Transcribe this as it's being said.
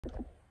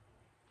All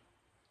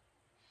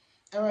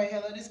right,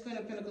 hello, this is Queen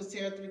of Pentacles,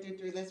 Tarot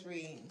 333. Let's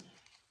read.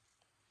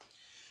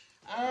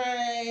 All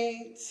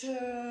right.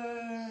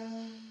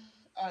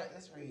 All right,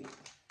 let's read.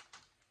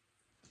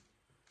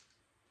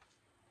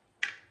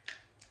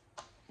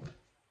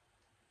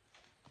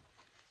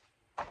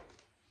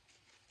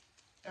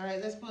 All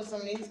right, let's put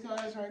some of these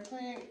cards right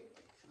quick.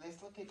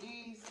 Let's look at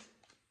these.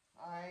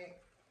 All right.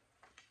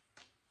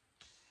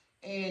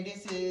 And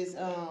this is,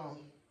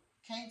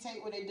 can't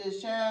take what they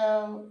dish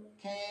out.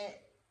 Can't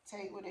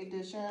take what they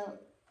dish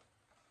out.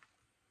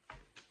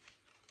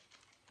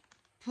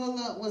 Pull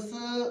up, what's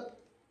up?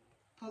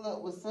 Pull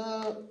up, what's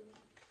up?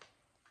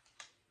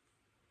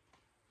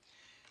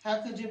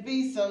 How could you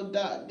be so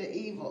Dr.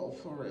 Evil,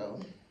 for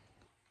real?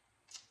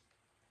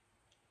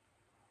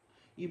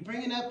 You're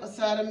bringing up a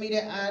side of me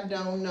that I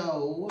don't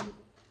know.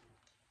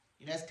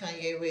 That's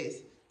Kanye West.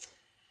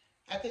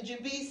 How could you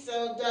be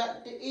so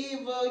Dr.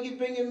 Evil? You're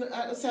bringing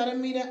up a side of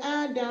me that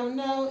I don't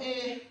know.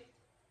 And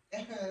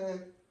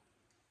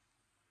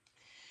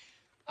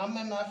I'm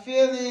in my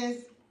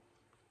feelings.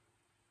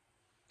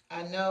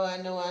 I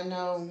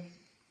know.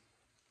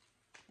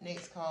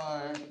 Next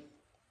card.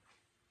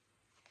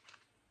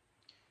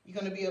 You're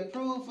going to be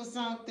approved for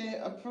something.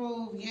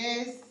 Approved,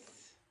 yes.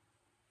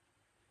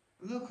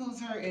 Look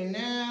who's hurting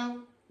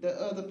now. The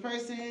other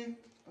person.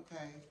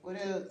 Okay, what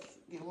else?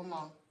 Get one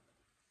more.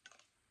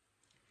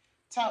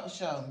 Talk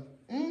show.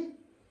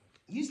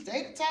 You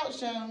stay the talk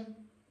show.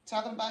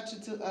 Talking about you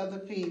to other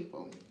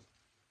people.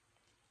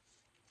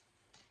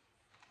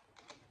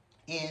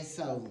 And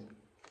so,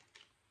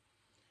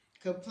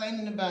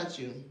 complaining about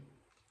you.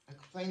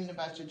 Complaining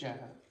about your job.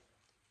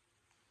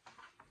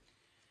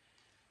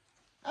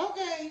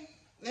 Okay,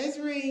 let's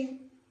read.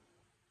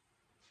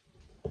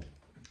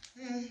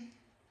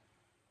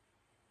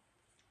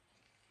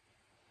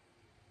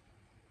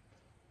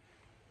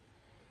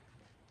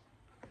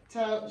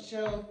 Talk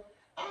show.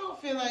 I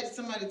don't feel like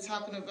somebody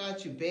talking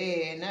about you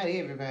bad. Not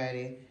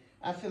everybody.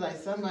 I feel like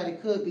somebody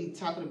could be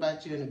talking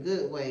about you in a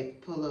good way.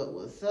 Pull up,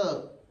 what's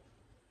up?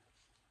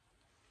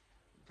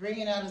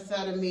 Bringing out a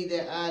side of me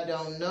that I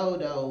don't know,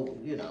 though,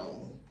 you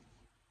know.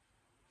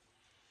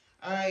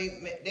 All right,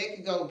 that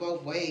could go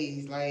both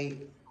ways.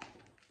 Like,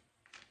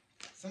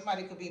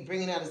 somebody could be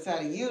bringing out a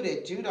side of you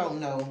that you don't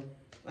know.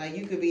 Like,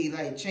 you could be,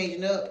 like,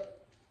 changing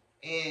up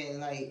and,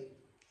 like,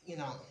 you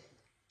know,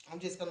 I'm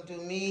just going to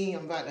do me.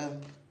 I'm about to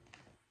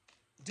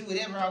do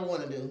whatever I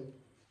want to do.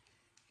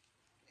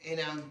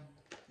 And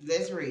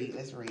let's read.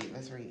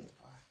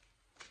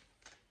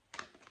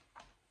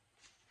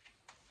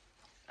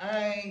 All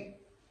right.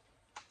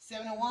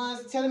 7 of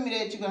Wands telling me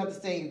that you're going to have to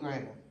stand your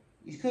ground.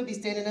 You could be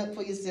standing up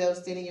for yourself,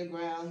 standing your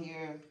ground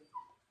here.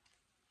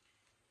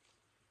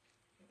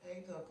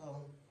 Hey,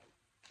 Coco.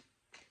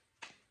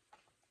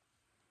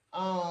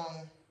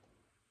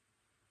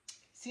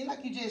 Seem like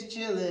you're just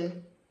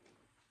chilling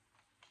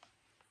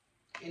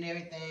and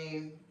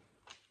everything.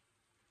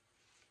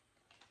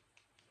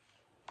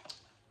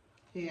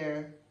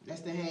 Here,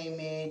 that's the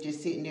Hangman,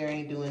 just sitting there,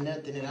 ain't doing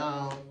nothing at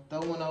all.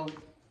 Don't want no,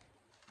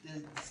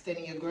 just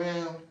standing your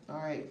ground. All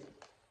right.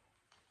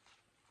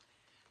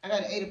 I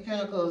got the 8 of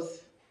Pentacles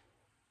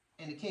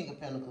and the King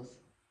of Pentacles.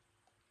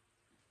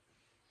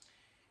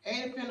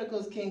 8 of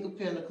Pentacles, King of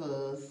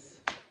Pentacles.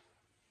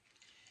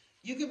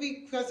 You could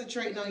be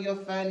concentrating on your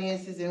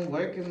finances and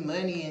working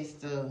money and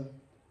stuff.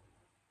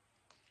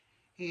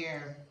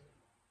 Here.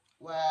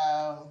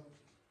 Wow.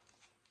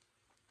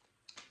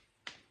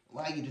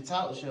 Wow, you the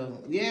talk show.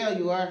 Yeah,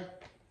 you are.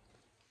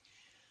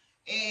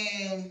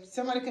 And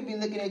somebody could be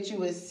looking at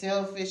you as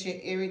selfish and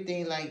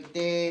everything like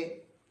that.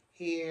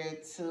 Here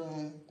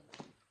too.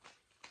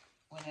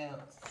 What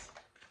else?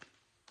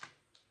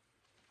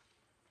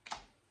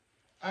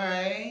 All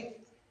right.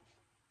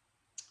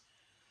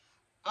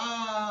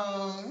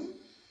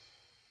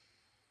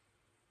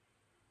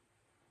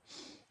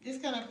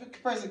 This kind of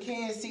person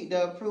can seek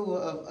the approval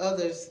of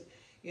others,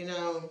 you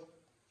know,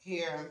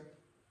 here.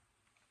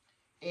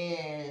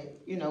 And,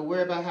 you know,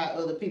 worry about how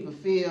other people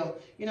feel.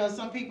 You know,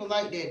 some people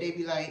like that. They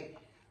be like,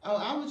 oh,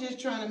 I was just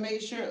trying to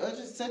make sure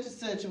such and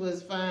such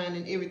was fine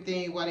and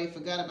everything while they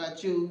forgot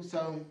about you.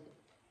 So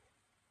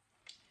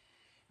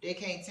they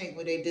can't take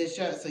what they did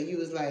shot. So you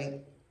was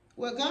like,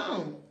 well,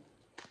 gone.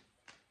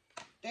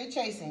 They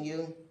chasing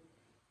you.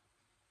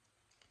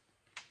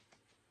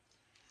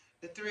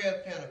 The 3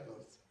 of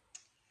Pentacles.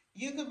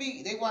 You could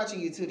be, they watching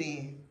you too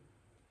then.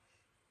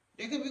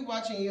 They could be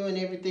watching you and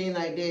everything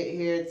like that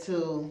here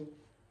too.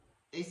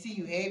 They see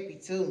you happy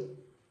too.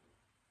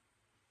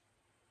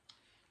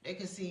 They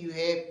can see you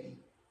happy.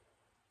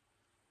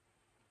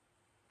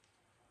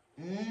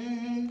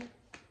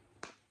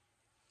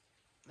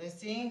 Let's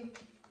see.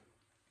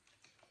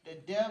 The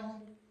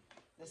Devil,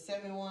 the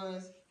 7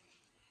 Wands,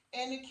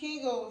 and the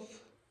King of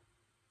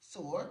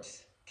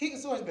Swords. King of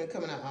Swords been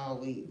coming out all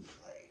week.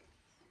 Like,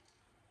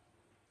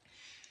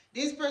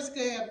 this person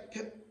could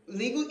have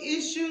legal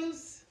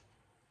issues.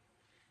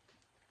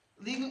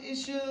 Legal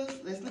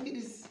issues. Let's look at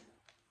this.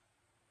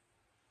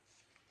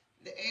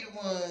 The 8 of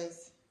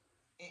Wands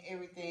and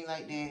everything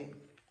like that.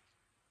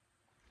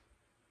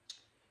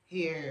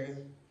 Here,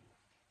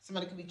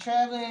 somebody could be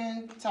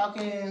traveling,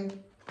 talking,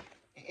 and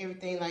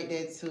everything like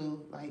that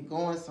too, like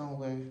going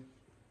somewhere.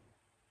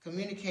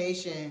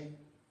 Communication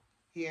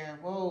here.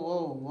 Whoa,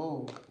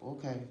 whoa, whoa.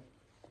 Okay.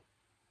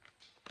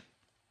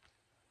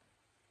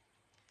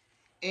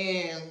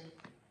 And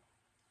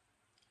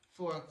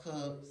Four of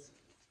Cups,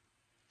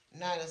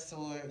 Knight of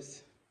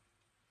Swords,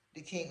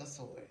 the King of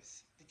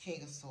Swords, the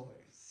King of Swords.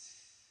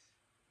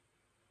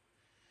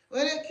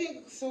 Well, that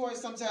King of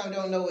Swords sometimes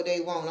don't know what they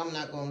want. I'm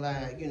not gonna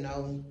lie, you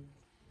know.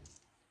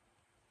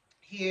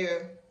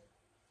 Here.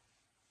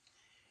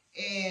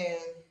 And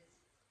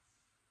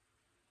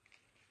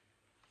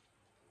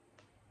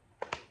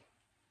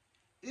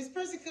this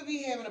person could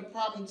be having a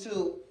problem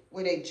too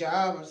with a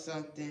job or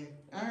something.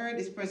 I heard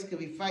this person could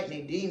be fighting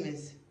their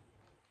demons.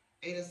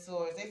 Eight of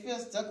Swords. They feel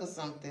stuck or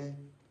something.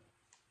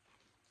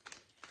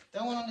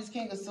 That one on this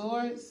King of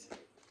Swords.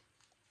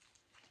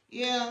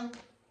 Yeah.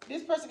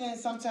 This person can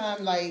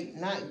sometimes like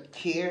not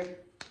care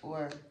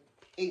or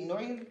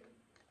ignore you.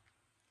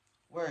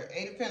 Word.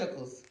 Eight of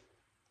Pentacles.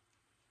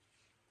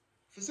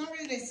 For some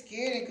reason, they're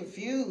scared and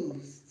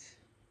confused.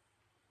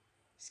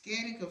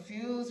 Scared and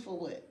confused for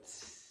what?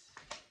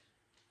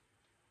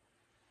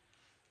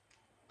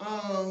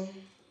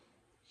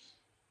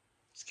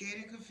 Scared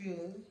and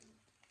confused.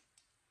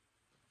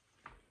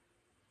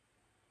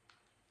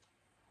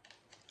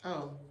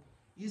 Oh,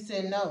 you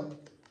said no.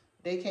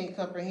 They can't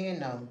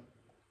comprehend no.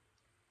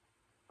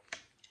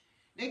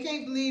 They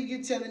can't believe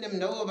you telling them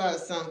no about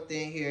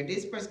something here.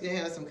 This person can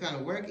have some kind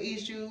of work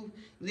issue,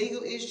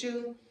 legal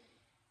issue,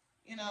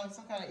 you know,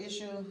 some kind of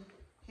issue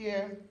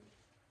here.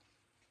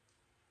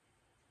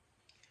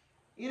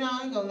 You know,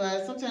 I ain't gonna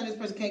lie. Sometimes this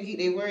person can't keep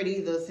their word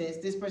either, since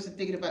this person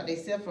thinking about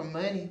themselves for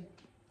money.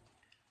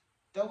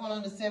 That one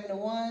on the Seven of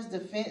Wands,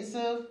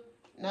 defensive,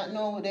 not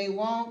knowing what they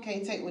want,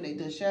 can't take what they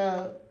dish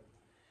out.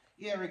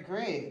 Yeah,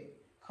 regret,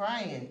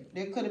 crying.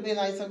 There could have been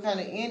like some kind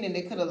of ending.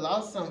 They could have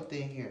lost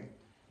something here.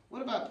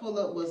 What about pull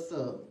up, what's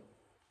up?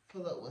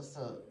 Pull up, what's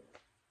up?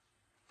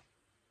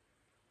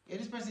 Yeah,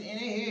 this person in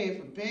their head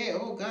prepared.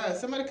 Oh, God,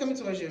 somebody coming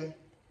towards you.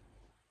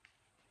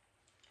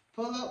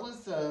 Pull up,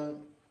 what's up?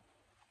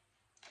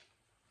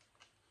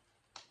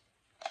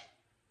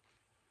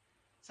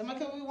 Somebody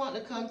could be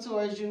wanting to come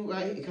towards you,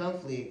 right?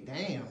 Conflict.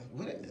 Damn,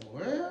 what in the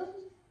world?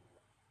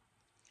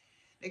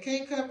 They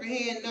can't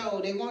comprehend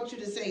no. They want you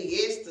to say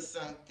yes to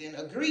something,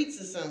 agree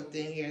to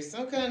something here.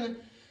 Some kind of,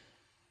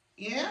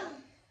 yeah.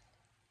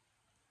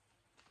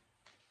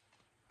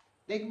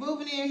 They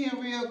moving in here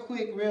real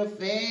quick, real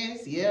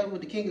fast. Yeah,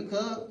 with the King of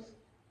Cups.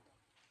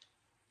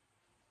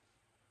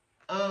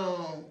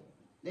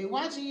 They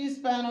watching you,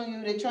 spying on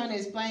you. They trying to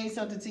explain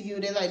something to you.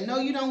 They're like, no,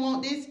 you don't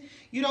want this.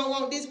 You don't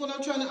want this. What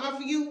I'm trying to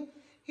offer you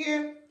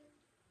here.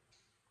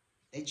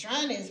 They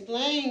trying to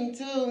explain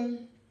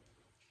too.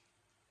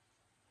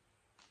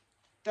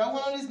 Don't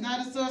want this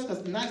Knight of Swords,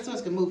 because the Knight of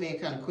Swords can move in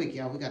kind of quick,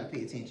 y'all. We got to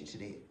pay attention to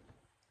that.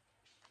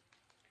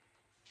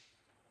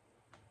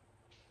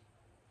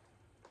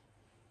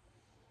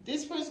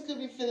 This person could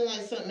be feeling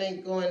like something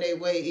ain't going their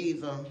way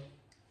either.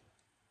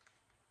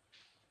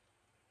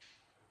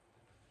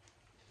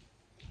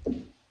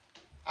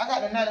 I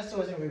got the Knight of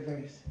Swords in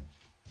reverse.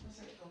 What's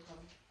that gonna come?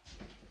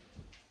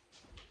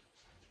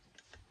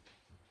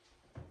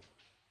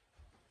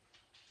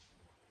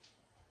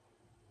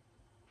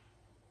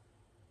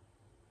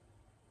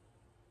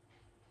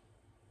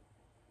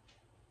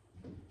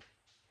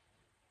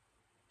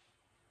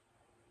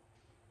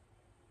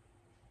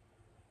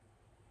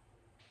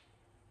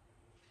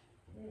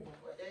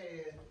 What that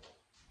is?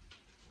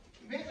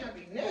 May not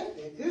be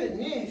nothing.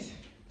 Goodness.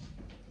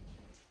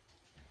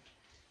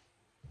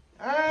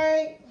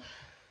 Alright.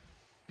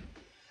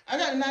 I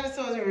got the Knight of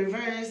Swords in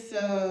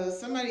reverse.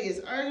 Somebody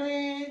is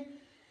arguing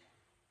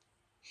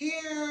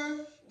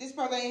here. This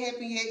probably ain't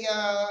happened yet,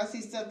 y'all. I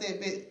see stuff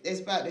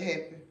that's about to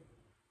happen.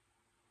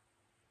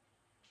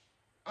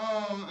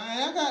 And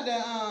I got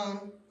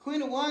the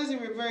Queen of Wands in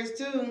reverse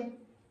too.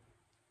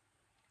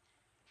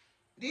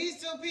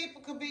 These two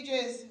people could be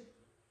just,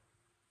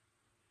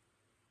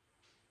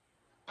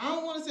 I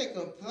don't want to say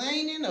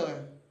complaining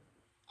or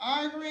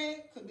arguing.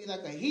 Could be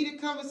like a heated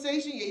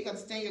conversation. Yeah, you got to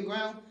stand your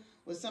ground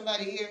with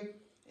somebody here.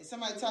 And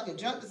somebody talking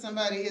junk to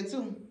somebody here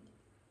too.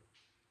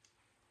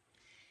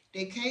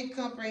 They can't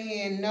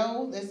comprehend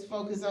no. Let's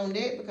focus on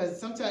that, because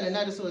sometimes the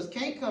Knight of Swords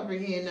can't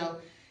comprehend no.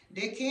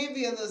 They can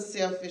be a little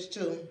selfish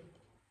too.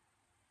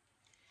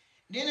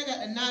 Then I got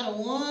the Knight of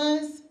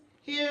Wands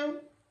here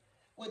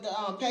with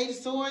the Page of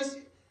Swords,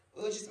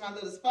 which is my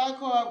little spy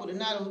card, with the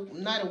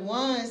Knight of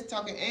Wands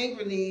talking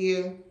angrily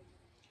here.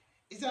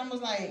 It's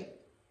almost like,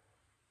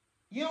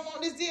 you don't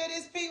want this deal,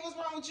 this P, what's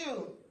wrong with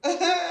you?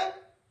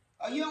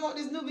 Or you don't want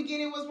this new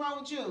beginning, what's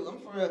wrong with you? I'm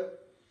for real.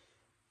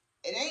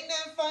 It ain't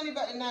nothing funny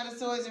about the Knight of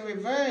Swords in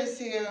reverse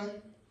here.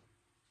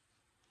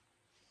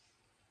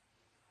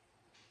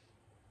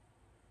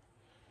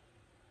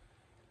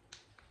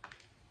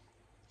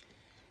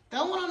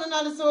 That one on the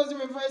Knight of Swords in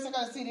reverse, I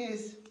gotta see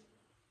this.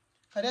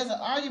 Because there's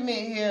an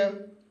argument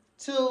here,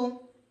 too.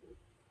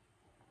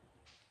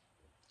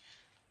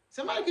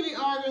 Somebody could be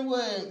arguing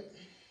with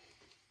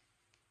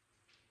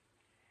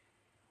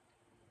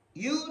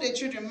you, their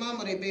children,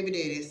 mama, their baby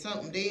daddy.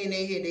 Something they in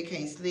their head, they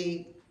can't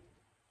sleep.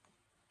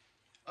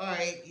 All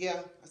right,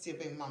 yeah, I see a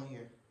baby mama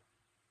here.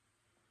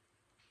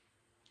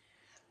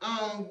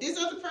 This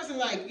other person,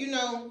 like, you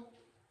know,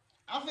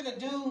 I'm finna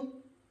do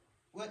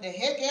what the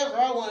heck ever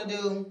I want to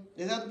do.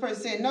 This other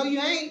person said, no, you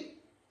ain't.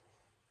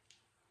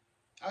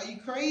 Are you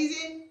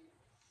crazy?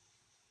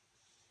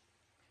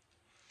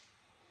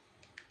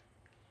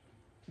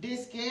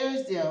 This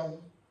scares them.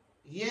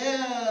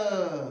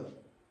 Yeah.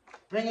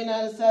 Bringing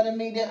out a side of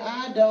me that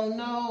I don't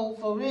know,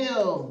 for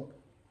real.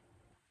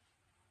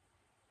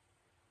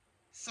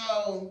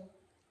 So,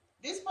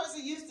 this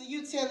person used to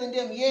you telling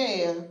them,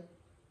 yeah,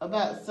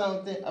 about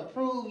something.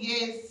 Approve,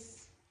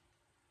 yes.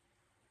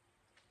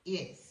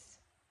 Yes.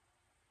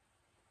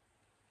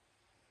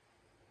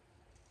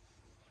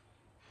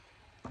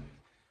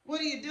 What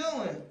are you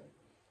doing?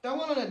 Don't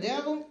want on the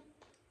devil?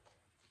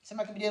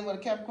 Somebody could be dealing with a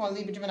Capricorn,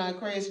 Libra, Gemini,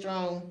 Aquarius,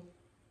 strong.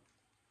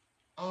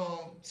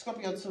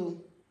 Scorpio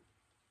 2.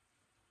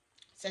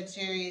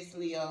 Sagittarius,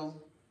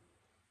 Leo.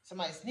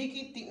 Somebody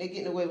sneaky, think they're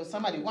getting away with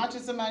somebody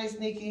watching somebody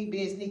sneaky,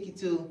 being sneaky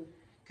too.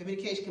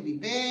 Communication could be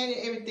bad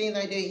and everything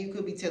like that. You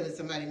could be telling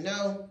somebody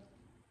no.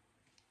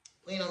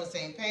 We ain't on the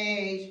same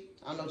page.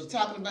 I don't know what you're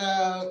talking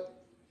about.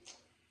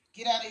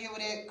 Get out of here with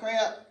that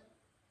crap.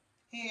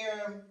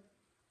 Here.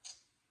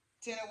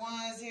 10 of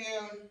Wands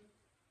here.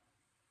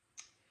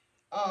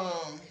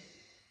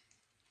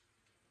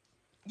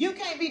 You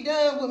can't be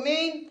done with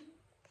me.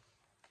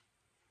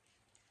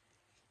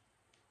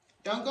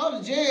 Don't go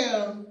to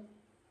jail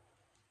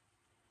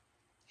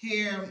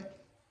here.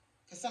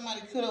 Because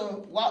somebody could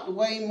have walked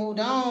away, moved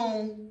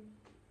on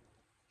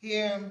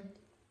here.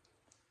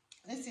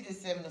 Let's see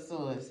this 7 of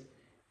Swords.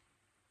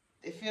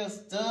 They feel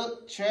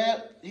stuck,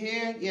 trapped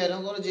here. Yeah,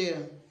 don't go to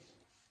jail.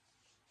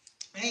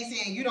 I ain't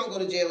saying you don't go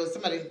to jail, but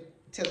somebody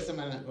telling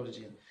somebody not to go to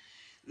jail.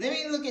 Let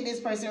me look at this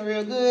person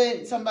real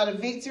good. Something about a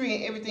victory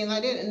and everything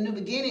like that, a new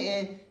beginning,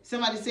 and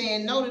somebody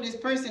saying no to this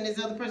person, this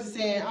other person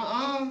saying,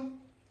 I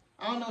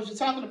don't know what you're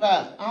talking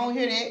about. I don't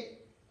hear that.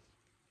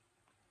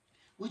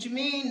 What you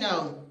mean,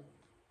 no?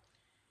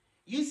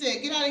 You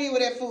said, get out of here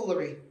with that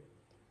foolery.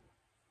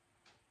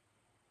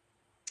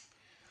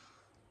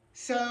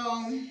 So,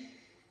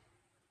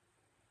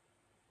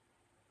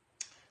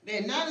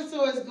 that 9 of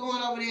Swords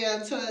going over there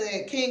to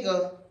that King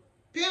of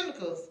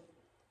Pentacles.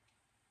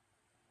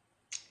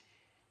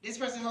 This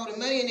person holding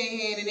money in their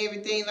hand and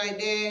everything like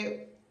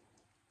that.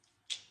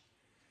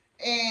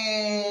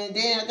 And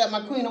then I got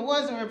my Queen of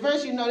Wands in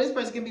reverse. You know, this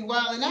person can be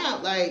wilding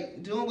out,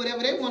 like doing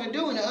whatever they want to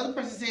do. And the other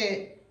person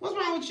said, what's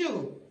wrong with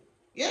you?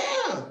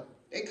 Yeah.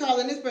 They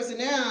calling this person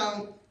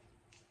down.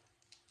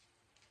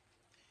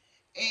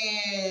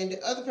 And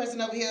the other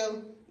person over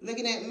here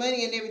looking at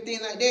money and everything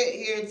like that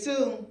here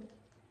too.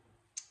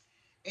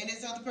 And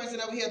this other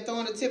person over here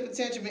throwing a temper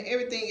tantrum and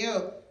everything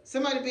else.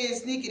 Somebody being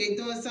sneaky, they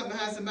doing something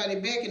behind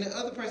somebody's back and the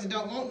other person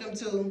don't want them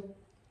to.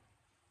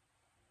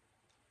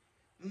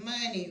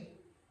 Money.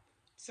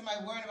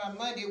 Somebody worrying about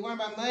money. They worrying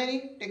about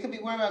money. They could be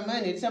worrying about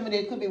money. Tell me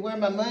they could be worrying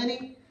about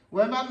money.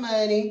 Worrying about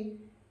money.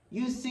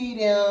 You see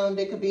them.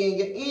 They could be in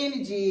your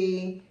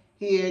energy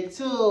here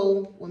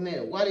too. Wait a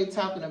minute. Why are they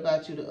talking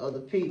about you to other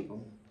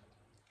people?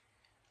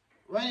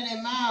 Running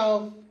their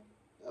mouth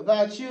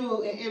about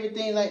you and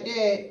everything like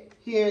that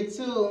here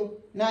too.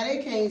 Now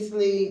they can't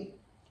sleep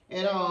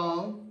at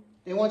all.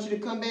 They want you to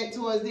come back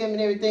towards them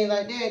and everything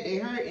like that. They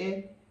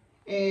hurting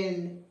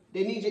and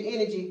they need your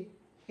energy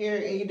here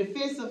and you're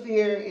defensive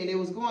here and it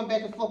was going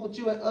back and forth with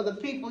you and other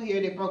people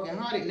here. They're broken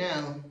hearted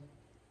now.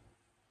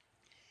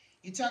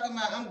 You're talking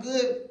about I'm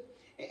good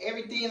and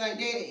everything like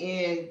that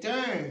and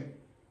darn.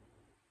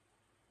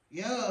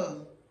 Yeah.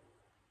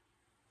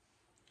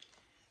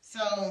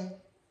 So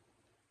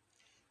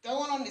throw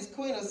one on this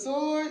Queen of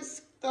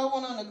Swords. Throw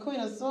one on the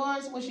Queen of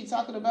Swords. What's she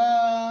talking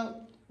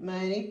about?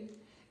 Money.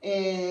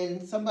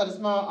 And somebody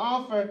small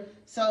offer.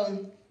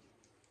 So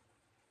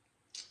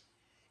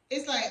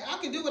it's like I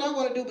can do what I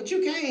want to do, but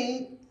you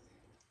can't.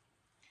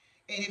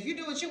 And if you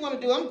do what you want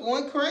to do, I'm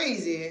going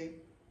crazy.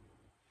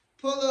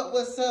 Pull up,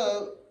 what's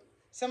up?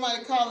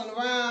 Somebody calling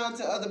around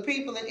to other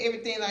people and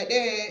everything like that,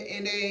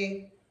 and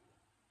they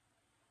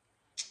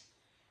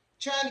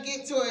trying to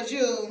get towards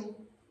you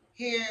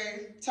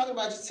here, talking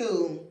about you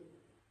too.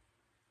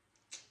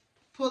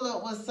 Pull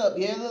up, what's up?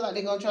 Yeah, it look like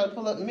they're going to try to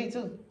pull up to me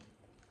too.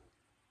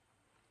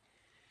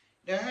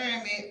 The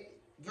Hermit,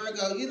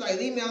 Virgo, you like,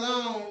 leave me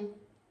alone.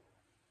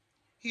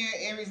 Here,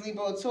 Aries,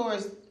 Libra,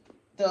 Taurus,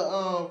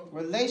 the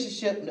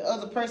relationship, the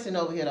other person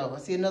over here though. I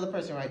see another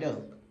person right there.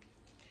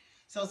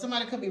 So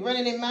somebody could be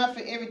running their mouth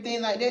and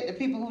everything like that. The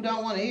people who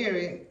don't want to hear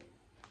it.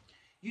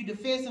 You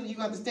defensive, you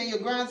have to stand your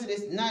ground to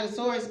this Knight of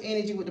Swords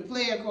energy with the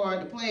player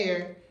card, the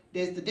player.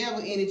 There's the devil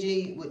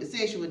energy with the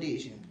sexual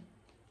addiction.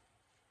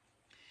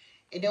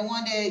 And the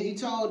one that you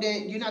told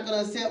that you're not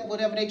going to accept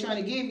whatever they're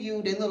trying to give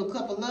you, that little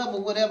cup of love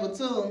or whatever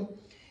too,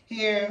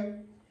 here,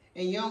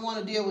 and you don't want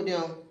to deal with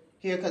them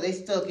here because they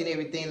stuck and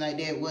everything like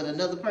that with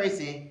another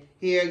person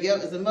Here, yep,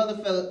 there's a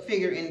mother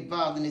figure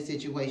involved in this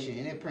situation,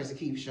 and that person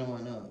keeps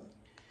showing up.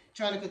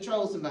 Trying to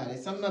control somebody.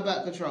 Something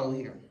about control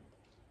here.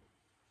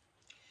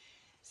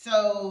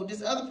 So,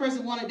 this other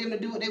person wanted them to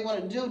do what they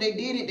wanted to do. They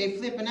did it. They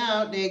flipping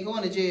out. They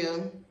going to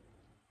jail.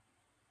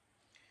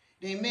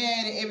 They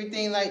mad and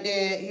everything like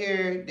that.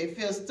 Here, they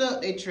feel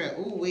stuck. They trap.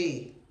 Ooh,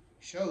 wee.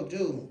 Sure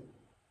do.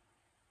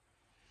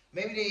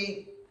 Maybe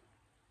they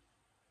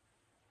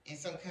in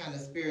some kind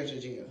of spiritual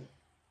jail.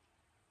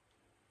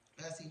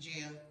 I see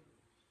jail.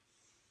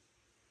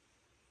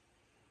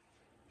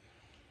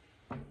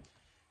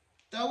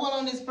 Throw one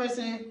on this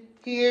person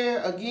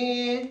here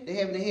again. They're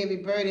having a heavy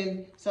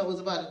burden. Something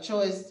was about a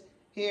choice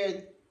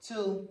here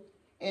too.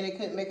 And they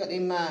couldn't make up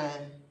their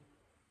mind.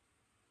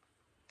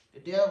 The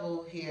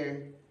devil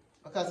here,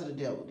 because of the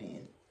devil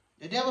then.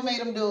 The devil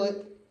made them do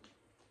it.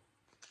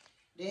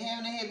 They're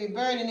having a heavy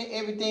burden and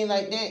everything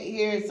like that.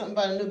 Here, something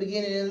about a new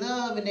beginning in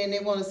love. And then they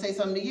want to say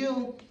something to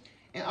you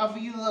and offer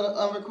you a little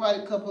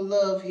unrequited couple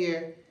love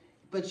here.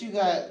 But you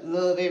got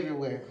love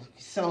everywhere.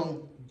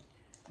 So,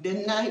 the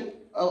night...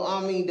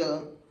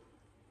 the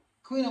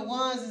Queen of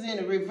Wands is in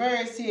the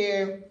reverse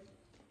here,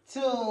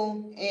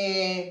 too,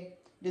 and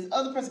this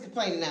other person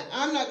complaining. Now,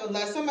 I'm not gonna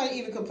lie, somebody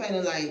even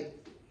complaining, like,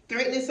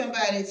 threatening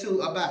somebody,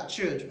 too, about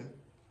children.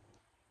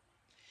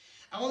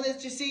 I won't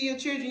let you see your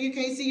children, you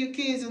can't see your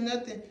kids or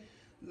nothing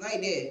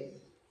like that.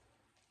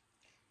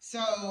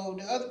 So,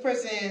 the other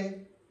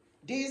person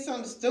did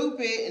something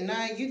stupid, and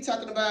now you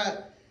talking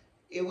about,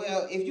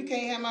 well, if you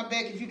can't have my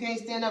back, if you can't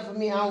stand up for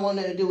me, I don't want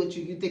nothing to do with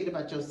you. You thinking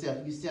about yourself.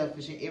 You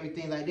selfish and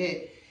everything like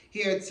that.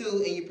 Here,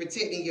 too, and you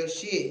protecting your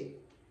shit.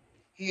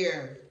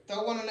 Here.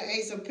 Throw one on the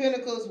Ace of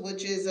Pentacles,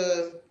 which is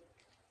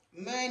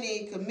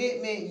money,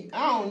 commitment.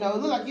 I don't know. It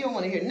look like you don't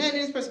want to hear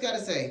nothing this person got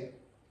to say.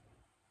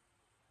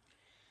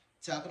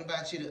 Talking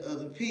about you to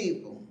other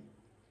people.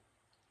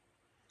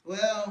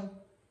 Well,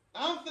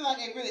 I don't feel like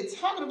they really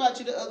talking about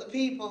you to other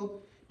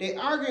people. They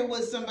arguing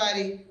with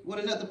somebody, with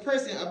another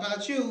person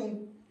about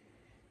you.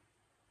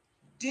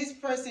 This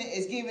person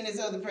is giving this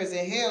other person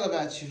hell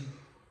about you.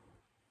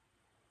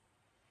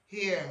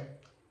 Here.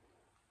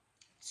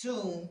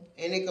 Too.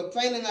 And they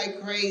complaining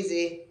like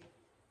crazy.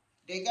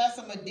 They got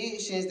some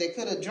addictions. They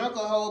could have drunk a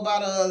whole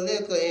bottle of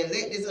liquor and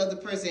let this other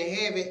person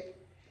have it.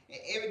 And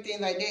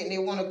everything like that. And they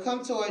want to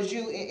come towards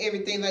you and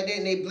everything like that.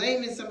 And they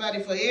blaming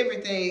somebody for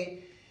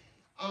everything.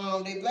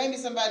 They blaming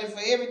somebody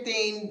for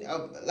everything.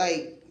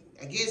 Like,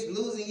 I guess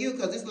losing you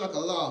because it's like a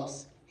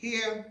loss.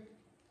 Here.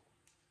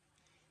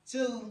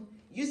 Too.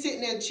 You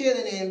sitting there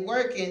chilling and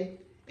working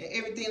and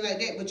everything like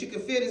that, but you can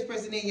feel this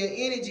person in your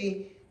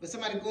energy, but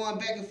somebody going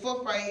back and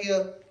forth right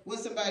here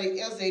with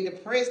somebody else. They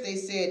depressed, they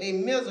said, they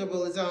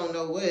miserable as I don't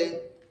know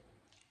what.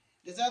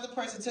 This other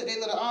person took their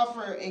little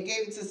offer and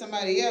gave it to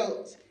somebody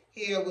else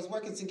here, was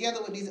working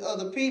together with these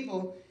other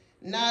people.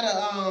 Now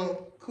the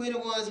Queen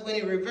of Wands went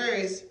in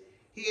reverse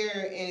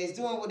here and is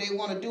doing what they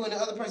want to do, and the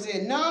other person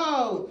said,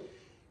 no,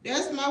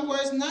 that's my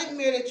worst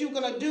nightmare that you're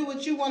going to do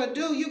what you want to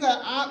do. You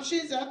got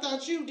options. I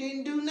thought you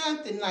didn't do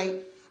nothing.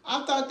 Like,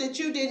 I thought that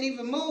you didn't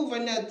even move or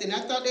nothing.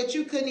 I thought that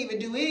you couldn't even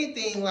do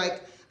anything.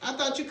 Like, I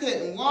thought you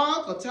couldn't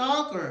walk or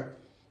talk or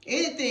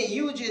anything.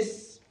 You were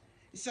just,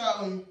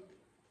 so,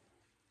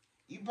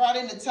 you brought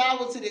in the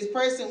towel to this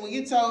person when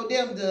you told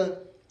them to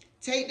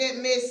take that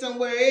mess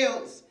somewhere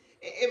else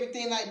and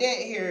everything like that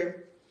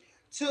here,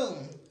 too.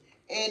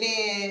 And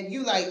then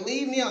you like,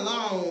 leave me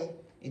alone.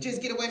 And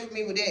just get away from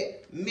me with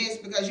that mess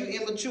because you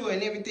immature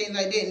and everything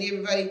like that. And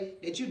everybody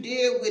that you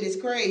deal with is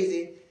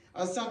crazy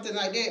or something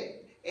like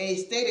that. And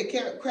stay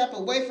the crap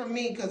away from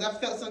me because I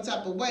felt some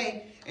type of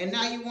way. And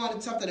now you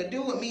wanted something to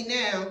do with me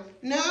now.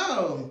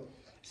 No.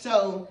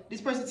 So this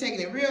person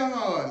taking it real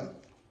hard.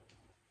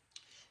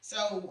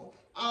 So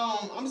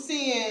I'm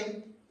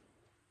seeing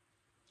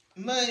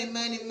money,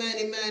 money,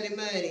 money, money,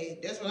 money.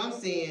 That's what I'm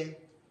seeing.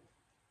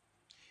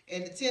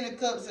 And the 10 of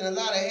Cups and a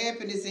lot of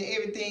happiness and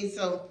everything.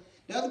 So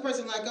the other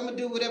person like, I'm going to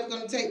do whatever it's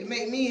going to take to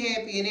make me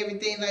happy and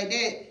everything like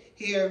that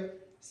here.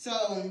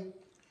 So,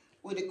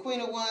 with the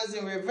Queen of Wands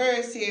in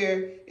reverse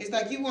here, it's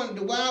like you wanted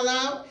to wild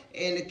out.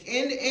 And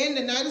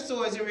the Knight of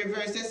Swords in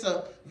reverse, that's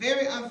a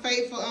very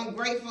unfaithful,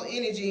 ungrateful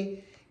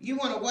energy. You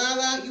want to wild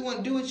out, you want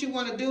to do what you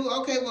want to do.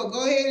 Okay, well,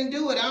 go ahead and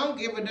do it. I don't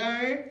give a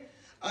darn.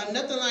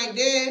 Nothing like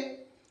that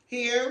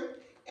here.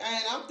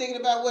 And I'm thinking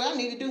about what I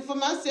need to do for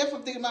myself.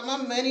 I'm thinking about my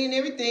money and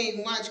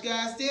everything. Watch,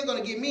 God, still going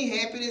to give me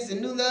happiness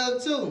and new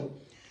love, too.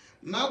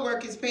 My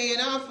work is paying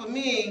off for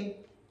me,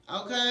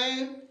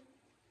 okay?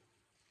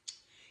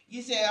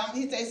 You said,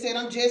 they said,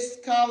 I'm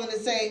just calling to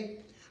say,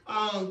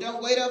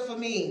 don't wait up for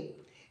me.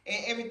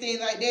 And everything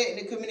like that. And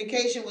the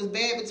communication was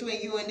bad between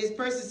you and this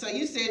person. So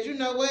you said, you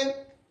know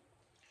what?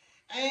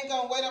 I ain't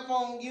going to wait up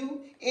on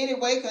you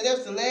anyway, because that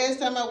was the last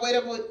time I wait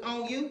up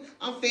on you.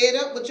 I'm fed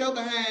up with your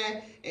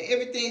behind and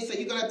everything. So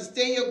you're going to have to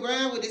stand your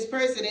ground with this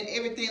person and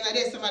everything like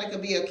that. Somebody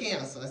could be a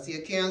Cancer. I see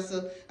a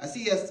Cancer. I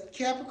see a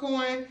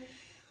Capricorn.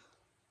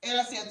 And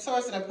I see a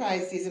Taurus and a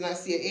Pisces, and I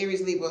see an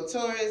Aries, Libra,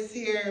 Taurus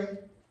here.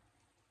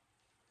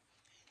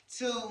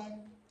 2.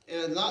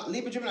 And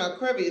Libra, Gemini,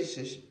 Aquarius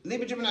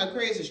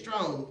is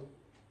strong.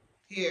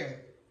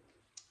 Here.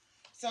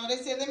 So they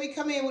said, let me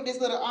come in with this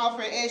little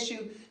offer and ask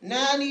you,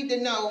 now I need to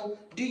know,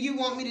 do you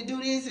want me to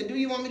do this and do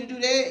you want me to do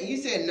that? And you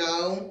said,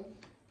 no.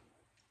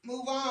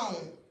 Move on.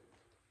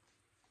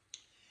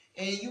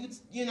 And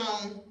you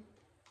know,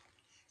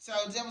 so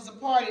there was a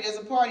party, there's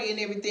a party and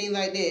everything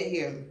like that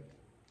here.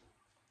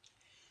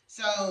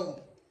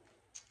 So,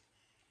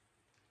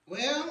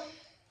 well,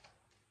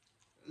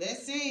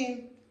 let's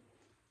see.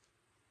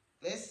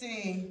 Let's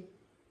see.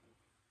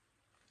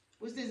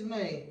 What's this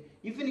money?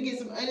 You finna get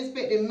some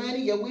unexpected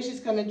money, your wishes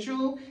coming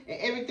true, and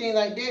everything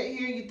like that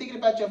here. You thinking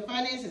about your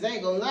finances, I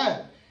ain't gonna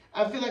lie.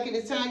 I feel like at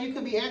this time you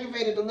could be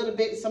aggravated a little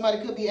bit.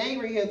 Somebody could be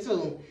angry here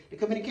too. The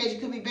communication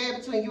could be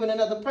bad between you and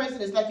another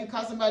person. It's like you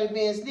caught somebody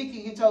being sneaky.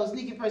 You told a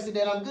sneaky person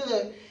that I'm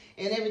good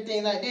and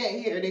everything like that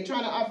here. They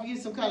trying to offer you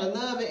some kind of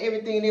love and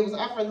everything. They was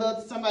offering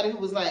love to somebody who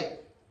was like,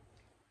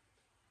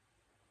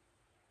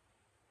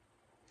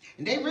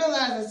 and they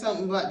realizing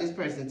something about this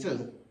person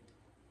too.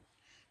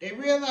 They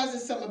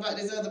realizing something about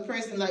this other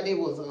person, like they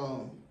was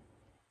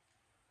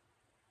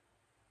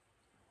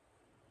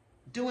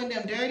doing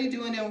them dirty,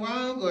 doing them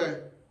wrong,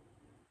 or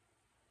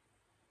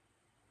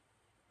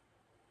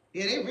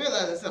yeah, they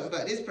realizing something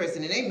about this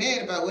person, and they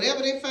mad about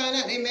whatever they find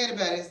out. They mad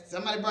about it.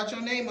 Somebody brought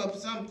your name up or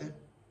something.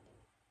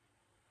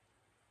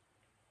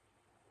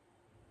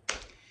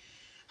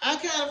 I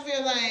kind of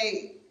feel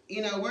like,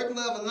 you know, work,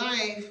 love, and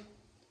life.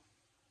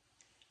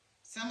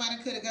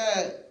 Somebody could have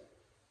got.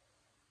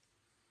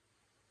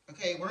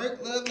 Okay, work,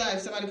 love,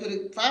 life. Somebody could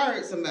have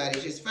fired somebody.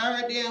 Just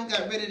fired them,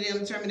 got rid of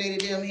them,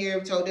 terminated them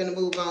here, told them to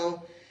move on.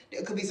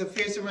 There could be some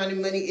fear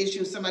surrounding money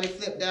issues. Somebody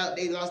flipped out,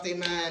 they lost their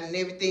mind and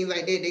everything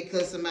like that. They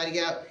cussed somebody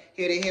out.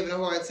 Here they having a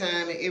hard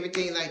time and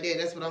everything like that.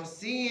 That's what I'm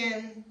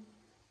seeing.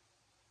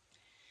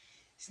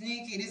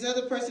 Sneaky. This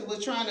other person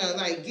was trying to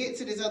like get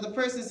to this other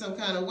person some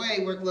kind of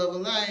way. Work, love,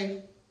 and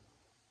life.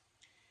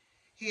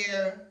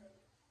 Here.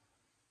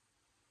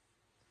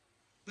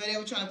 But they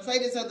were trying to play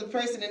this other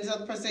person, and this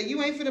other person said,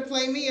 you ain't finna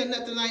play me or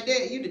nothing like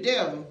that. You the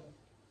devil.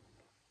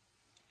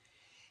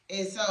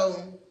 And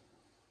so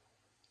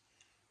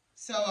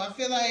I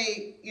feel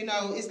like, you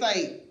know, it's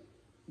like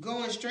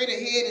going straight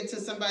ahead into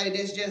somebody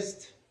that's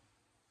just,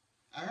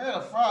 I heard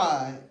a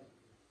fraud.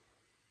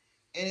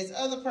 And this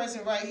other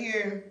person right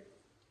here,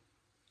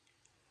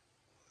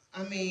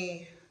 I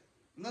mean,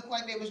 looked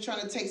like they was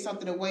trying to take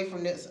something away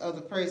from this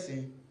other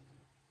person.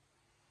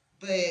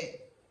 But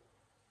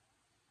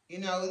you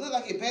know, it looked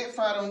like it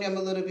backfired on them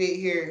a little bit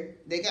here.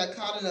 They got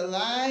caught in a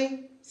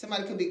lie.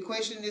 Somebody could be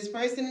questioning this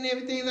person and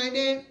everything like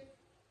that.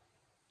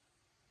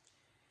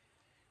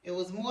 It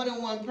was more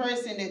than one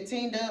person that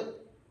teamed up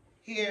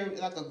here,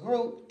 like a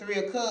group, 3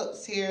 of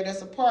Cups here.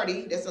 That's a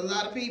party. That's a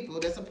lot of people.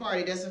 That's a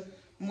party. That's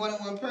more than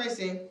one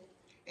person.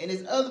 And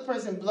this other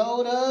person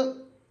blowed up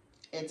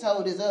and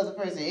told this other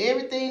person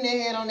everything they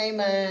had on their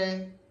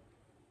mind.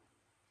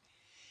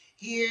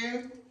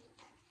 Here.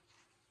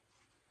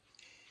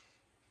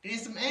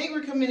 There's some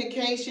angry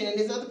communication, and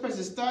this other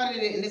person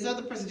started it, and this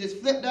other person just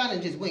flipped out and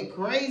just went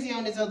crazy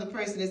on this other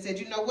person and said,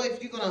 you know what,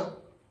 if you're going to,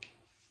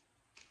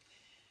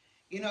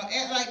 you know,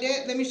 act like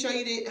that, let me show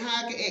you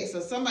how I can act. So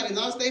somebody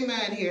lost their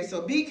mind here.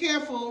 So be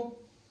careful,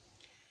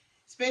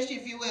 especially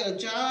if you're at a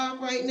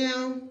job right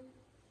now,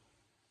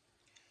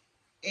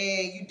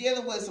 and you're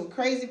dealing with some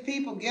crazy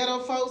people, ghetto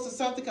folks or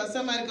something, because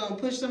somebody's going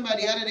to push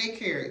somebody out of their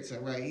character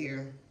right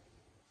here.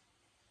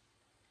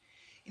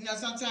 You know,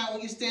 sometimes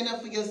when you stand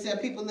up for yourself,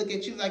 people look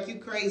at you like you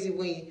crazy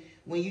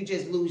when you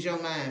just lose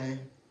your mind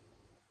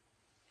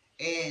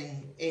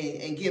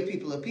and give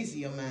people a piece of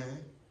your mind.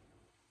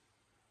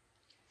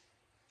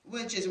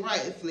 Which is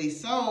rightfully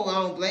so. I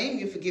don't blame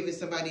you for giving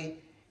somebody,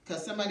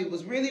 because somebody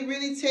was really,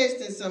 really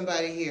testing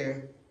somebody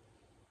here.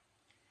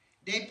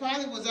 They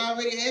probably was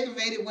already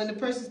aggravated when the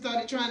person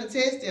started trying to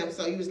test them.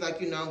 So he was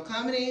like, you know, I'm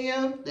coming in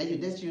here.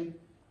 That's you.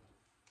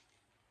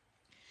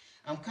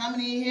 I'm coming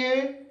in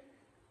here.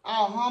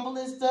 All humble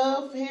and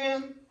stuff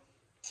here.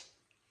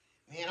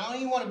 Man, I don't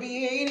even want to be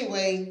here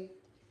anyway.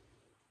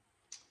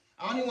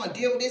 I don't even want to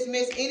deal with this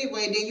mess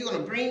anyway. Then you're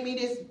going to bring me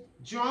this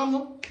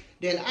drama.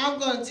 Then I'm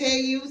going to tell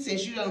you,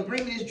 since you're going to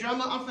bring me this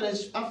drama, I'm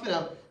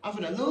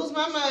finna lose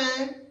my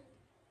mind.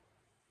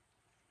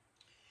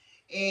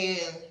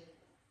 And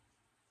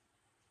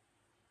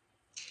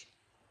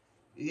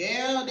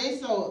yeah, they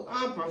so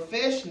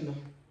unprofessional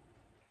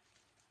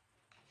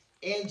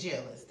and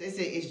jealous. They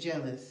say it's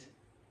jealous.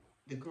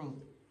 The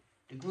group.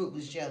 The group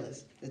was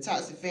jealous. The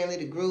toxic family,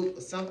 the group,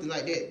 or something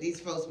like that. These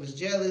folks was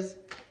jealous,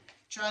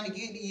 trying to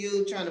get to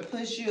you, trying to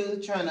push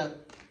you, trying to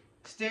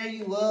stir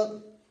you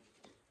up,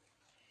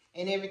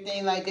 and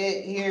everything like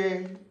that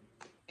here.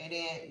 And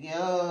then,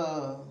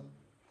 yo,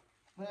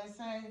 what I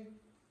say?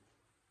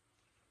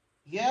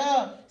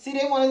 Yeah, see,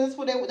 that's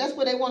what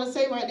they want to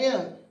say right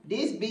there.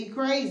 This be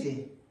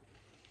crazy.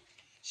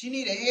 She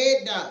need a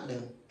head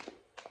doctor.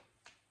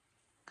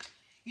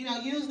 You know,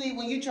 usually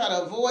when you try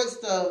to avoid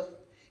stuff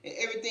and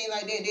everything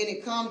like that, then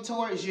it come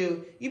towards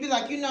you. You be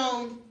like, you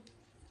know,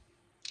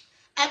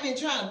 I've been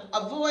trying to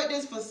avoid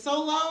this for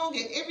so long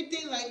and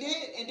everything like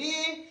that, and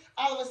then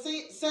all of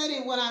a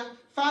sudden, when I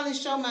finally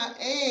show my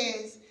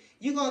ass,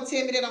 you gonna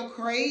tell me that I'm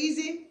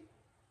crazy?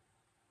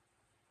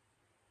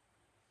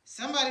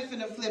 Somebody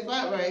finna flip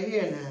out right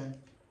here now.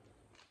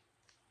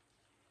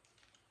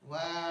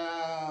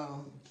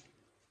 Wow.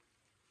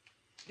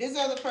 This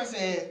other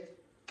person,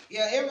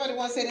 yeah, everybody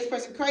wants to say this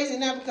person crazy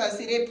now because,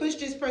 see, they push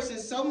this person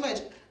so much.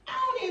 I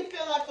don't even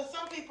feel like, for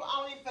some people,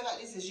 I don't even feel like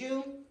this is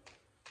you.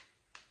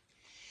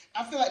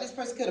 I feel like this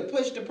person could have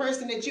pushed the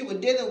person that you were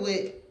dealing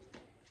with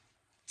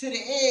to the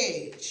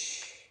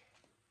edge.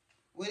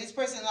 Where this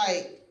person,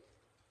 like,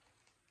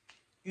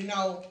 you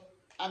know,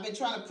 I've been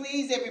trying to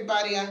please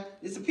everybody.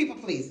 It's a people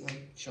pleaser.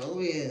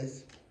 Sure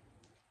is.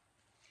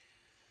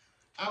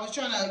 I was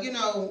trying to, you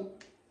know,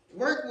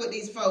 work with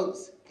these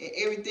folks and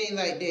everything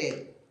like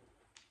that.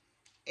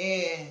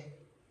 And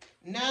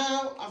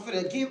now I'm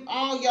finna give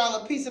all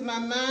y'all a piece of my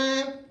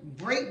mind,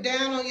 break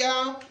down on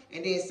y'all,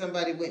 and then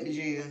somebody went to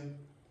jail.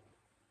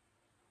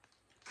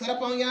 Cut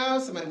up on y'all,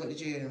 somebody went to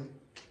jail.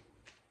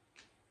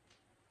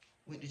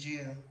 Went to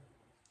jail.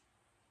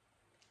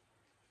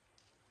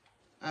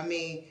 I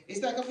mean,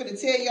 it's like I'm finna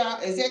tell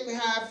y'all exactly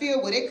how I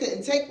feel. Well, they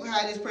couldn't take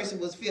how this person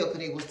was feel because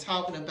they was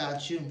talking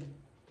about you.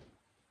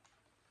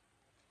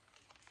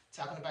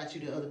 Talking about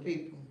you to other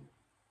people.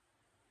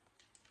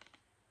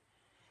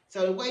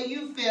 So the way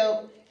you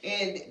felt,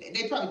 and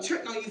they probably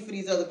tripped on you for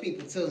these other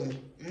people too.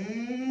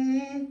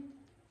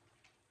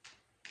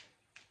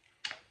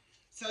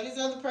 So this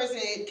other person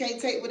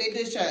can't take what they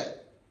dish out.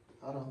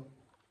 Hold on.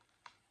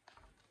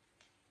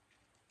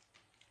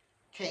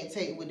 Can't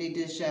take what they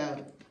dish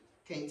out.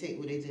 Can't take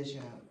what they dish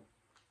out.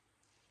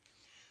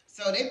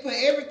 So they put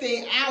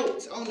everything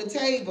out on the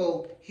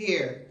table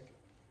here.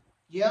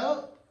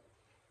 Yup.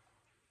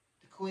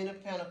 The Queen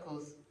of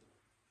Pentacles.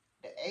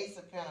 The Ace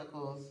of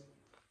Pentacles.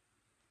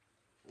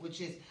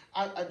 Which is,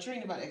 I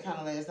dreamed about that kind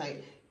of last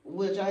night.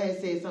 Which I had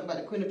said something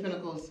about the Queen of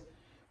Pentacles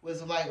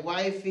was like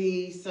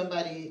wifey.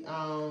 Somebody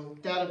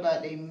thought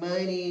about their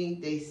money,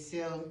 they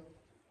sell.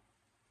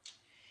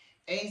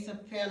 Ace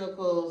of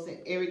Pentacles and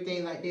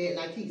everything like that. And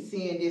I keep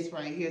seeing this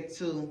right here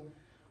too.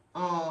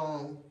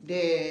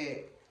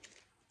 That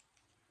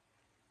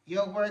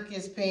your work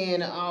is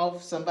paying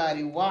off,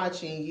 somebody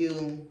watching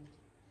you.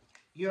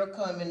 You're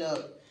coming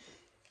up.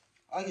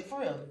 Are you for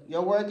real?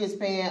 Your work is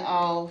paying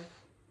off.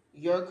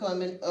 You're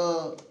coming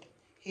up.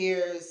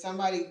 Here,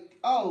 somebody,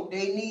 oh,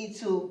 they need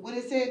to, what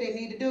it said they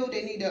need to do?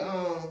 They need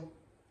to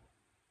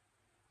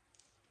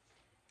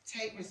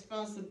take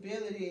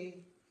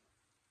responsibility.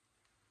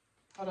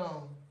 Hold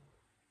on.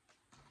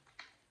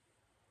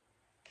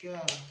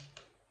 Yeah.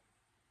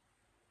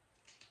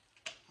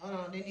 Hold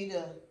on, they need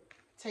to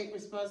take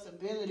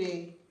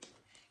responsibility.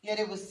 Yeah,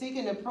 they were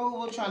seeking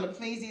approval, trying to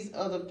please these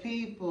other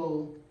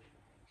people.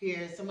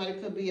 Here, somebody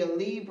could be a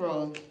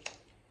Libra.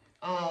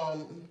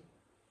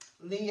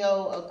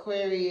 Leo,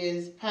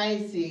 Aquarius,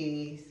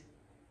 Pisces.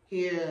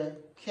 Here,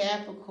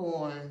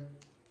 Capricorn.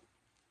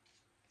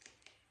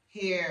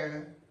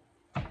 Here,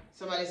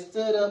 somebody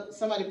stood up.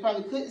 Somebody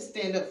probably couldn't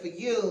stand up for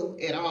you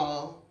at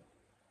all.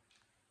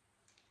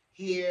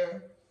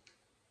 Here.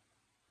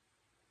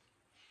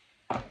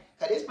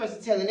 Because this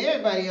person telling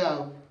everybody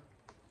off.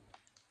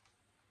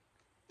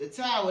 The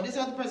Tower. This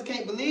other person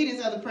can't believe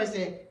this other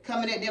person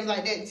coming at them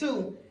like that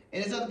too.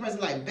 And this other person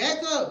like,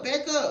 back up,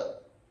 back up.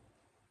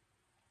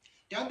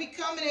 Don't be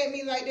coming at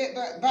me like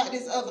that about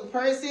this other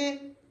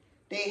person.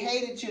 They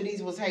hated you.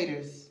 These was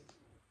haters.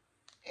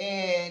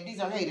 And these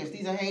are haters.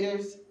 These are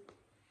haters.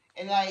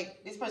 And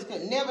like, this person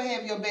could never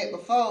have your back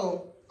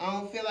before. I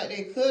don't feel like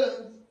they could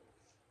have.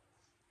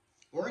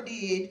 Or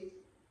did.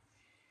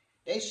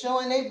 They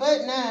showing their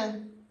butt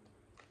now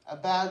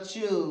about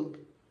you.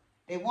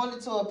 They wanted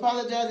to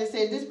apologize. They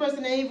said, this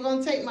person ain't even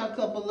going to take my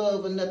cup of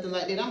love or nothing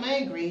like that. I'm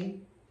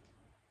angry.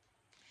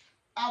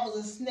 I was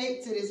a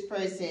snake to this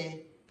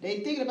person.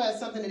 They thinking about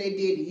something that they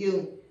did to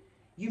you.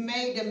 You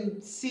made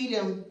them see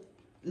them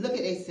look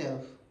at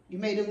themselves. You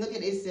made them look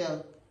at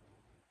themselves.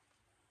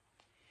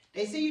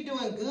 They see you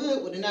doing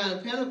good with the Nine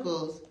of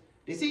Pentacles.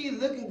 They see you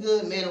looking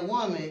good, man or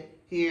woman,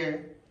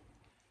 here.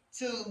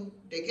 Two,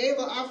 they gave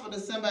an offer to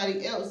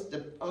somebody else,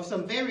 or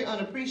some very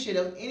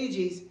unappreciative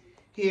energies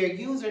here,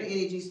 user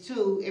energies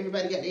too.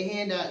 Everybody got their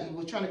hand out and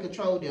was trying to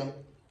control them.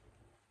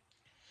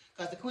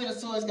 Because the Queen of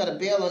Swords got a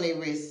bell on their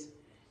wrist.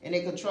 And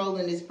they're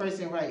controlling this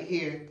person right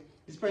here.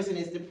 This person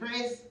is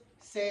depressed,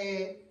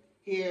 sad,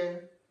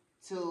 here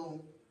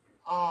to,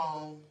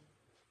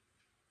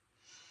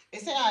 they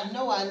say, I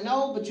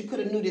know, but you could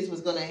have knew this was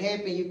going to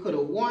happen. You could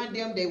have warned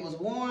them. They was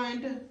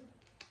warned.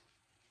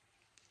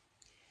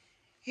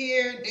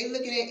 Here, they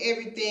looking at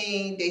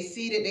everything. They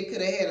see that they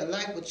could have had a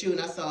life with you.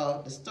 And I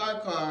saw the Star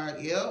card.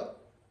 Yep.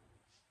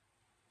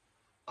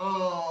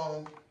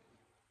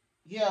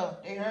 Yeah,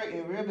 they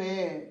hurting real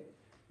bad.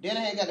 Then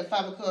I had got the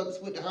Five of Cups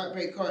with the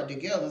Heartbreak card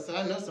together. So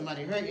I know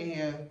somebody hurting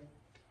here.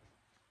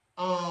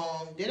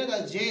 Then I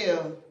got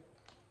jail.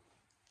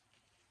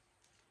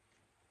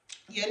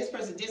 Yeah, this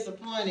person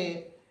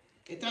disappointed.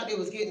 They thought they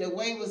was getting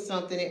away with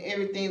something and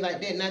everything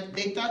like that. Now,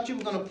 they thought you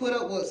were going to put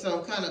up with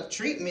some kind of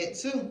treatment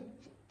too.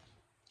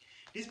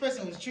 This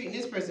person was treating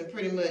this person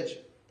pretty much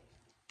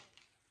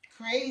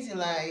crazy,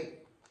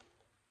 like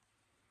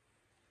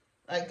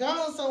go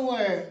on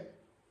somewhere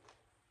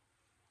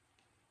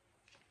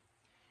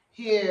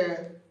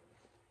here,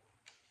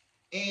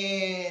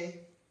 and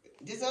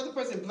this other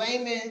person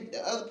blaming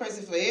the other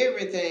person for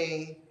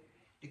everything.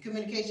 The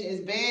communication is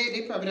bad.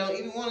 They probably don't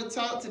even want to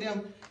talk to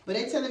them, but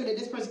they tell them that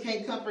this person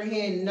can't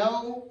comprehend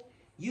no.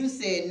 You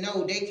said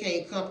no, they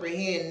can't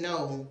comprehend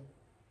no.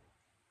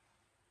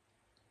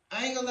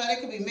 I ain't gonna lie, they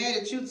could be mad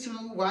at you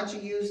too,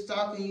 watching you,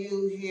 stalking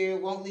you here,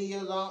 won't leave you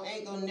alone,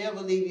 ain't gonna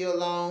never leave you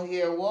alone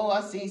here. Whoa,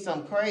 I see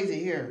something crazy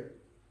here.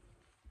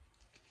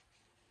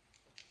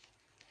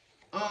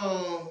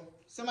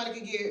 Somebody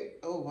could get,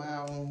 oh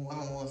wow, I don't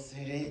want to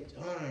say that.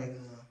 All right,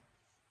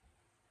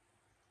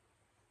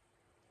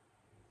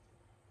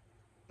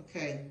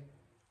 okay.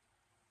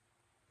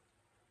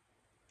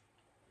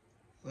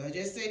 Well,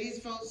 just say these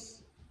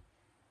folks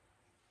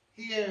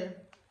here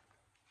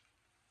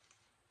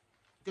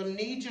gonna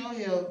need your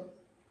help.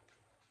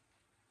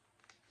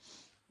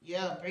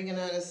 Yeah, bringing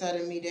out a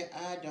side of me that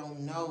I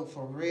don't know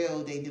for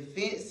real. They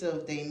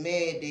defensive, they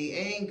mad,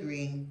 they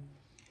angry.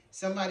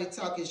 Somebody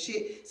talking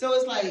shit. So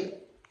it's like,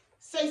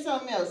 say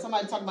something else.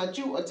 Somebody talking about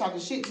you or talking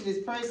shit to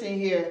this person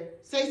here.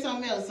 Say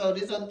something else. So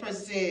this other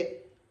person said,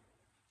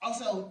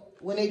 also,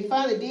 when they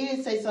finally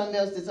did say something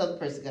else, this other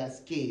person got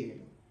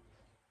scared.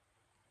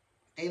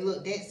 They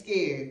look that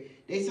scared.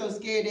 They so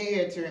scared their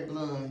hair turned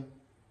blonde.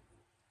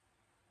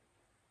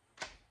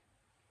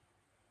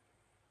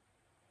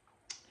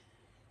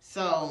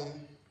 So,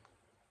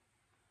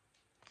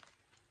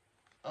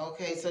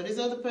 okay, so this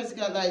other person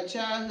got like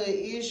childhood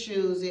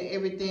issues and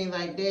everything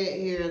like that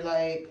here.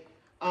 Like,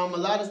 a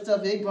lot of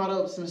stuff, they brought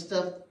up some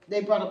stuff.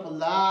 They brought up a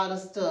lot of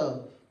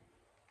stuff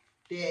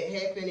that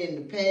happened in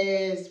the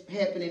past,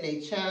 happened in their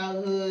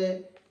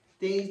childhood,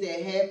 things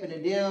that happened to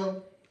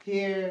them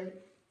here.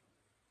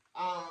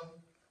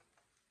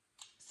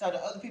 So the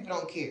other people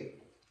don't care.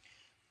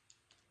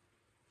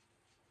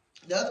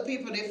 The other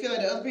people, they feel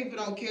like the other people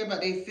don't care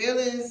about their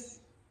feelings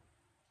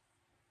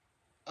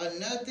or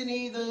nothing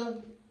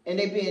either. And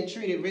they being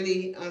treated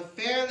really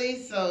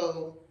unfairly,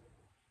 so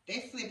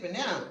they flipping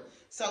out.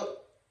 So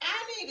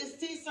I need to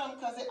see something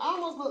because it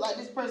almost look like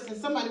this person,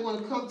 somebody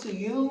want to come to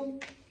you,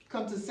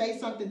 come to say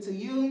something to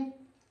you,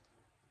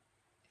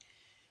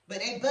 but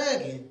they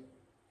bugging.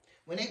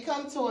 When they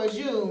come towards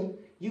you,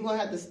 you're going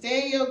to have to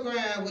stand your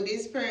ground with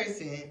this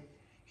person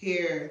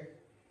here.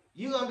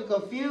 You're going to be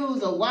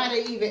confused of why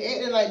they even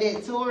acting like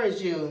that towards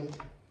you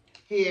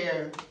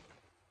here.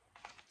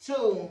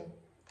 Two,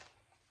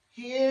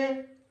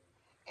 here.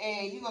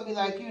 And you're going to be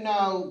like, you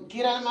know,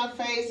 get out of my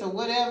face or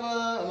whatever.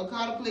 I'm going to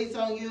call the police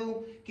on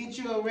you, get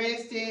you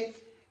arrested.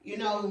 You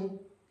know,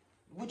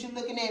 what you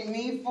looking at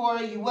me for?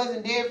 You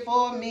wasn't there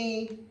for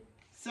me.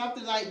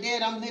 Something like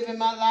that. I'm living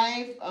my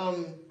life.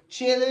 I'm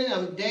chilling.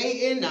 I'm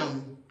dating.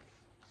 I'm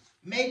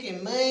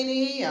making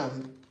money.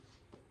 I'm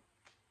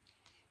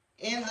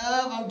in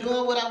love. I'm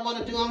doing what I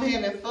want to do. I'm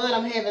having fun.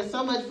 I'm having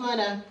so much fun.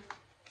 I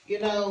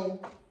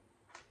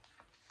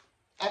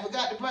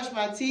forgot to brush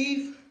my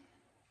teeth.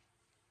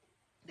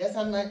 That's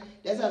how much,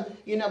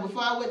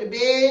 before I went to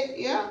bed,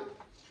 yeah.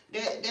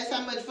 That's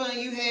how much fun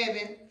you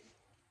having.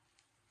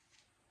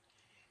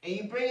 And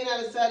you bringing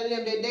out a side of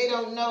them that they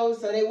don't know,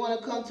 so they want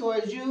to come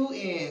towards you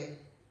and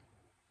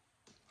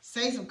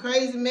say some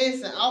crazy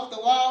mess and off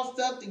the wall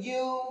stuff to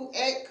you,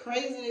 act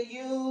crazy to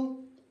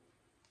you.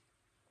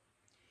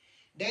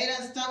 They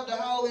done stumped the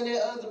hole in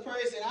that other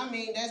person. I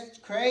mean, that's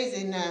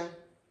crazy now.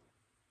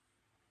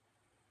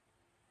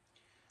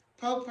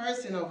 Poor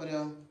person over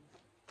there.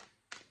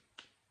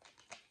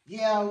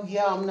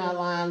 Yeah, I'm not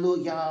lying.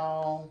 Look,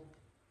 y'all.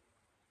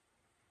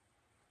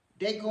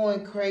 They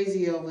going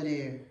crazy over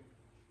there.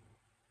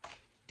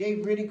 They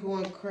really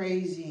going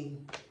crazy.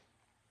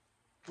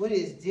 What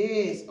is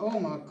this? Oh,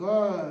 my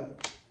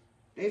God.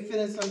 They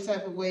feeling some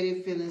type of way.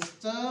 They feeling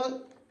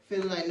stuck.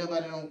 Feeling like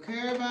nobody don't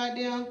care about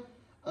them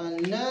or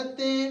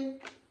nothing.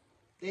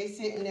 They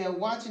sitting there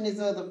watching this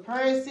other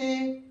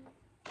person.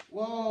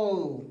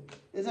 Whoa.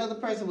 This other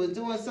person was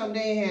doing something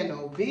they ain't had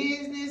no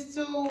business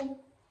to.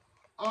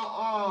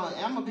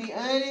 I'm going to be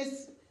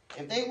honest.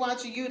 If they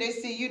watching you, they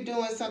see you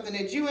doing something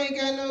that you ain't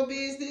got no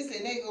business,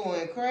 and they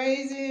going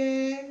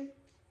crazy.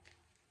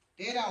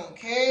 They don't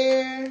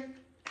care.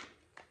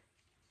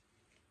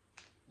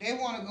 They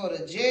want to go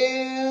to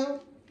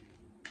jail.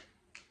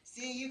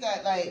 See, you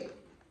got like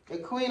the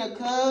Queen of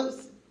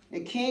Cups, the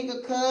King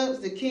of Cups,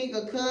 the King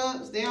of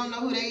Cups. They don't know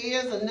who they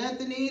is or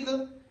nothing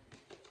either.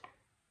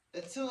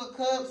 The Two of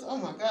Cups. Oh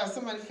my God,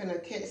 somebody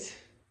finna catch.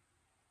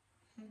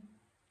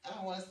 I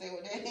don't want to say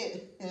what that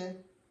is.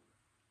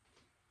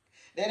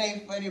 That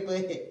ain't funny,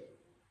 but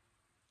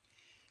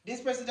this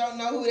person don't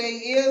know who they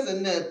is or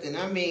nothing.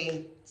 I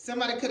mean,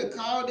 somebody could have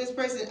called this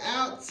person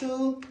out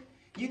too.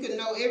 You could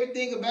know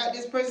everything about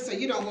this person, so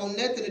you don't want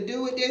nothing to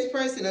do with this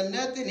person or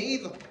nothing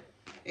either.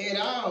 At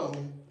all.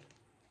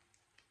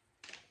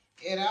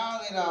 At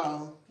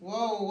all.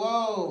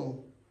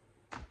 Whoa.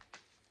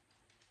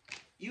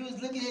 You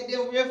was looking at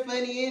them real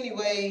funny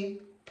anyway.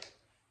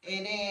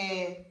 And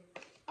then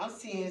I'm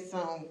seeing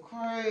something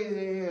crazy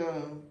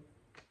here.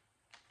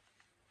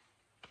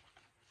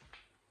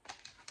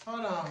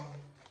 Hold on.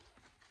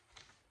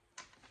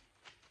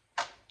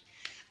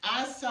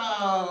 I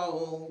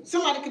saw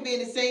somebody could be in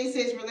the same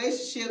sex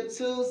relationship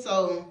too,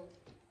 so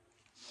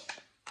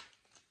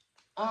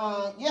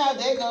yeah,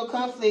 there you go,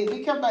 conflict.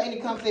 We care about any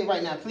conflict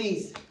right now,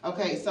 please.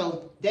 Okay,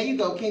 so there you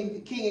go,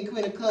 King and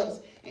Queen of Cups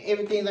and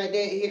everything like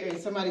that here, and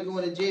somebody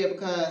going to jail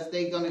because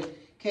they gonna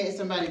catch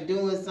somebody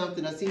doing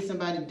something or see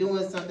somebody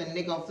doing something, and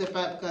they gonna flip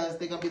out because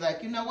they gonna be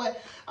like, you know what?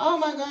 Oh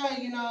my God,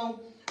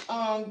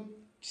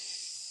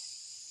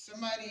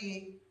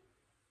 somebody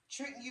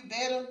treating you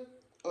better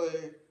or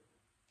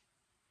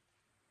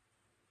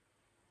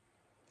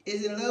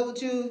is in love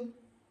with you.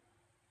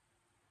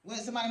 When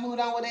somebody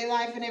moved on with their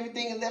life and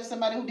everything and left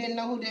somebody who didn't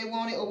know who they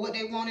wanted or what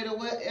they wanted or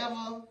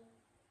whatever,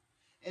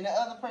 and the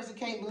other person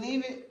can't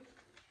believe it,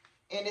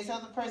 and this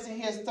other person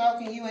here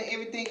stalking you and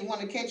everything and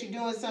want to catch you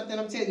doing something,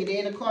 I'm telling you,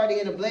 they're in a car, they're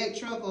in a black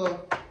truck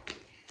or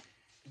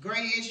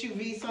gray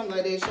SUV, something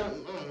like that,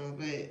 something, I don't know,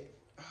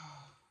 but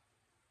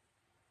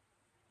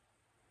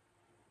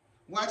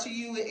watching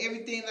you and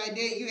everything like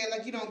that, you act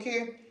like you don't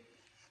care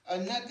or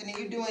nothing, and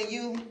you doing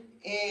you,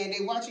 and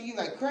they watching you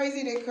like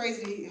crazy, they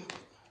crazy.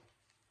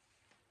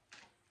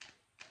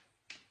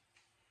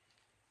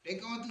 They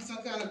going through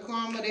some kind of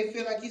karma. They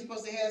feel like you're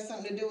supposed to have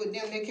something to do with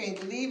them. They can't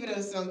believe it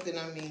or something.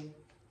 I mean,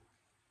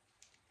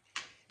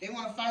 they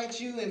want to fight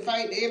you and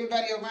fight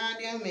everybody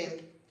around them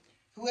and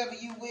whoever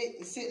you with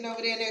and sitting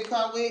over there in their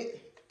car with.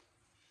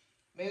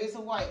 Maybe it's a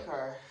white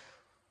car.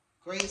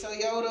 Gray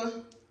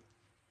Toyota.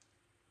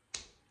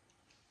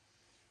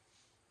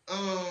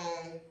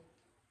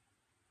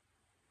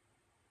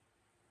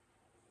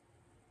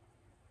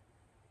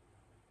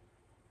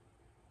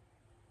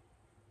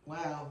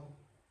 Wow.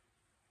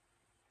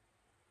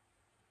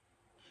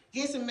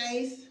 Get some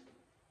mace.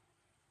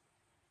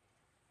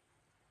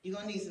 You're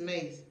going to need some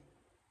mace.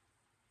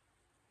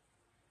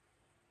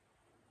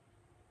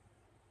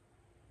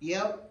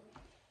 Yep.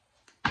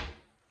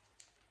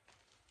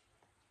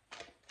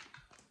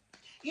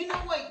 You know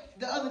what?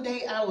 The other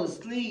day I was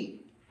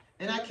asleep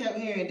and I kept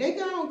hearing, they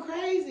gone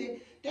crazy.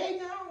 They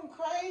gone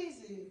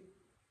crazy.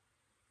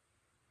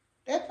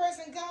 That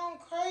person gone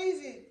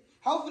crazy.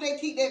 Hopefully they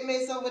keep that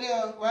mess over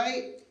there,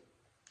 right?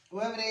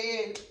 Wherever they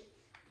is.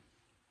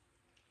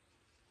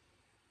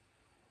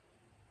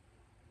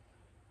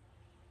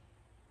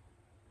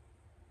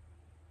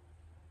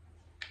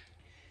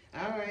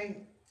 All right.